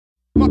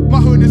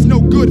My hood is no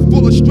good,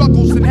 full of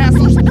struggles and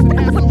hassles.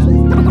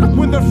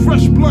 When the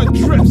fresh blood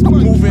drips,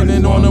 moving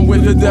in on them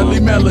with a deadly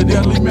melody.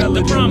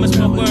 The promise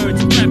my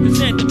words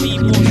represent the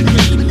people on the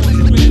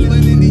street.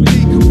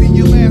 Anything could be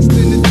your last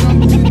in the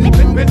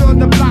jungle. Been on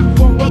the block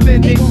for a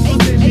minute.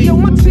 Hey yo,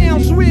 my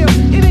town's real.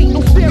 It ain't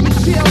no fairy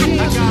tale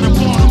here. I got a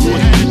Baltimore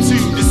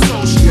attitude, it's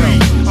so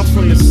street. I'm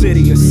from the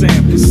city of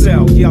San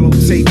Colossal, yellow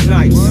tape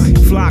nights.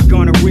 Flock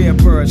on a rear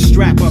bird,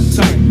 strap up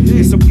tight.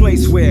 It's a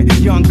place where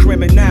young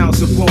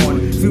criminals are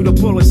born. Through the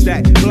bullets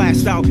that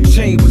blast out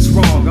chambers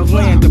wrong. A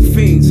land of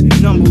fiends,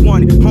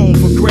 #1 home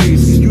for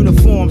graves.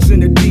 Uniforms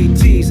in the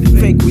DTs,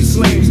 think we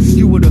slaves.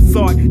 You would have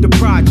thought the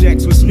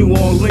projects was New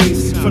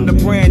Orleans. From the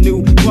brand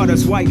new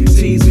butters, white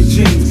tees and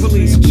jeans.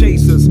 Police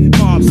chasers,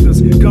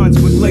 mobsters, guns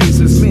with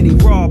lasers. Many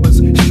robbers,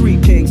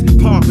 street kings,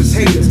 pompous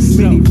haters.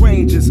 Many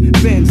rangers,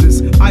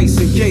 Benzes, ice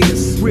and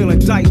gators. Real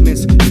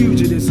indictments,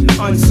 fugitives,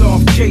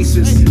 unsolved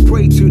cases.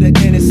 Pray to the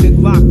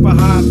innocent locked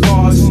behind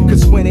bars.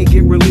 Cause when they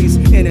get released,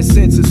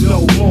 innocence is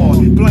no more.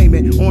 Blame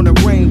it on the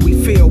rain we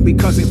feel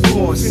because it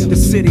pours. The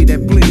city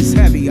that bleeds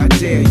heavy, I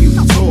dare you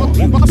to talk.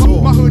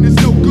 My hood is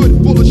no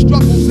good, full of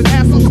struggles and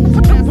hassles.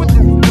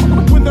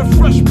 When the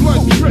fresh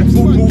blood drips,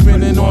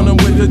 moving in on them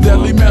with a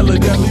deadly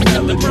melody.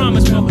 The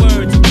promise my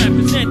words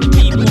represent the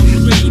people on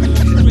the street.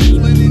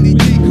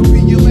 Anything could be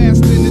your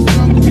last in the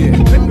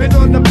jungle. Been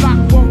on the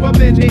block for a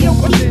minute.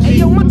 Hey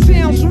yo, my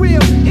town's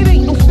real. It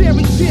ain't no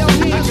fairy tale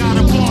here. I got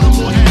a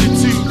Baltimore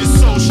attitude, it's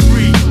so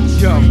street.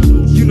 Yo,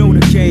 you know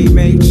the game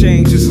ain't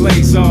changes,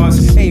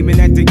 lasers. Aiming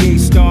at the gay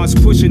stars,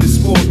 pushing the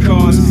sport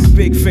cars.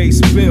 Big face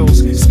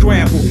bills,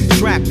 scramble,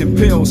 trapped in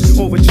pills.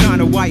 Over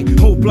China White,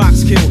 whole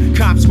blocks killed.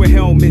 Cops with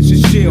helmets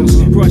and shields.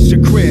 Rush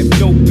your crib,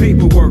 no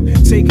paperwork.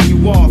 Taking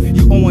you off,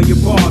 you on your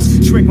boss.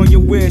 Trick on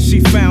your where she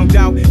found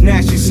out, now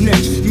she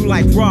snitched. You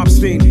like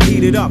Robstein,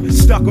 heated up,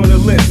 stuck on the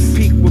list.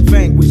 Peak with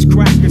vanquish,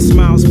 cracking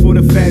smiles for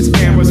the feds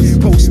cameras.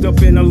 Post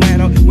up in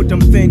Atlanta with them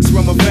things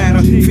from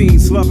Havana.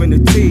 Fiends loving the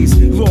tease,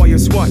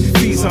 lawyers what?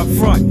 Fees up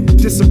front,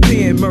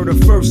 disappearing, murder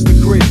first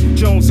degree.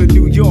 Jones of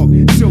New York,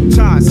 silk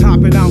ties,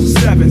 hopping out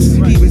sevens.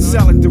 Even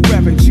sell it to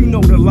Reverend, you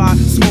know the lie,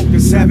 smoke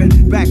is heaven.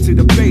 Back to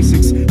the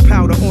basics,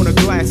 powder on a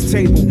glass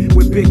table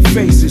with big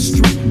faces.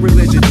 Street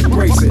religion,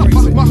 embrace it.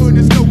 My hood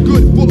is no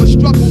good, full of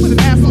struggles and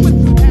hassles.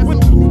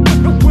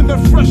 When the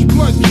fresh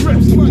blood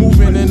drips,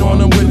 moving in on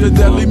them with a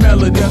deadly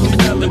melody.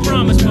 The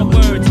promise my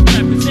words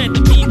represent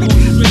the people on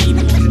the street.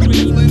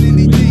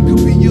 Anything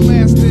could be your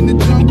last in the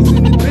jungle.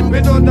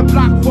 Been on the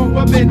block for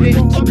a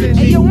minute.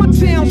 Hey yo, my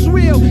town's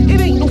real. It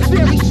ain't no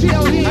fairy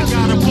tale here. I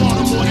got a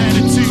Baltimore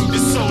attitude,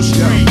 it's so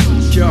street.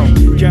 Yo,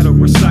 ghetto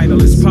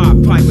recitalist, pop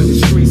pipe in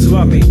the streets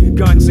love me.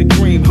 Guns and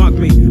cream hug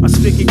me. A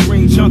sticky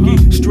green junkie,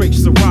 straight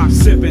Ciroc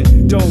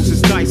sipping. Doze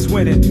is nice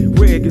winning.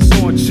 Rig is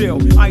on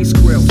chill, ice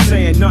grill,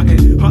 saying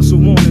nothing. Hustle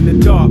on in the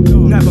dark,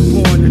 never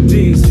born to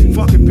D's.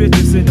 Fucking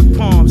bitches in the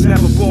palms,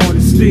 never born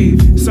to Steve.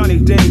 Sunny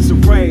days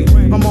of rain,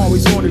 I'm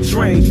always on the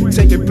train.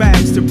 Taking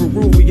bags to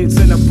Peruvians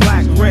in a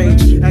black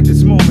range. At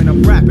this moment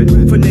I'm rapping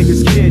for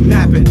niggas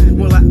kidnapping.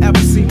 Will I ever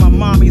see my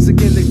mommies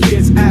again? The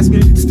kids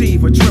asking.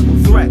 Steve a triple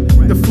threat,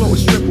 the flow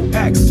is triple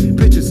X.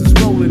 Bitches is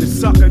rolling and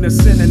sucking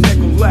us in a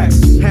nickel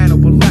X.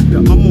 Hannibal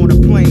Lecter, I'm on a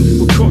plane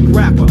with cook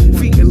rapper.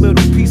 Feeding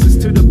little pieces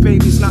to the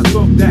babies not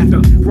looked after.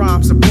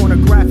 Rhymes are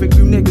pornographic,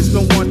 you niggas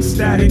don't want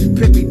static.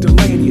 Pippi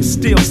Delaney is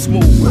still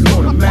smooth with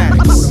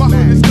automatics. My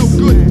hood is no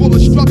good, full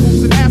of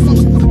struggles and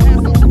hassles.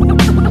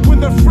 When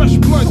the fresh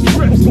blood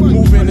drips,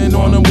 moving in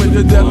on them with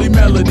a deadly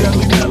melody.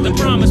 The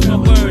promise my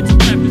words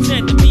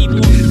represent the people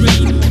on the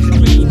street.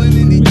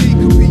 Anything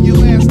could be your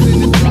last in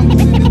the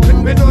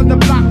jungle. Been on the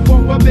block for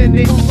a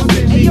minute.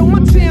 Hey yo, my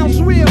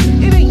town's real.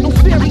 It ain't no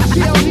fairy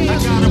tale here. I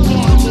got a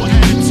Baltimore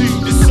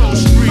attitude, it's so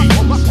street.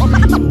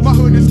 My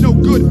hood is no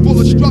good, full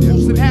of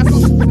struggles and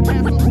hassles.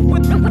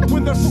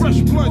 When the fresh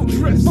blood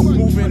drips,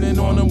 moving in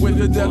on them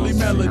with a deadly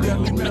melody.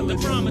 The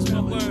promise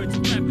my words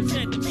represent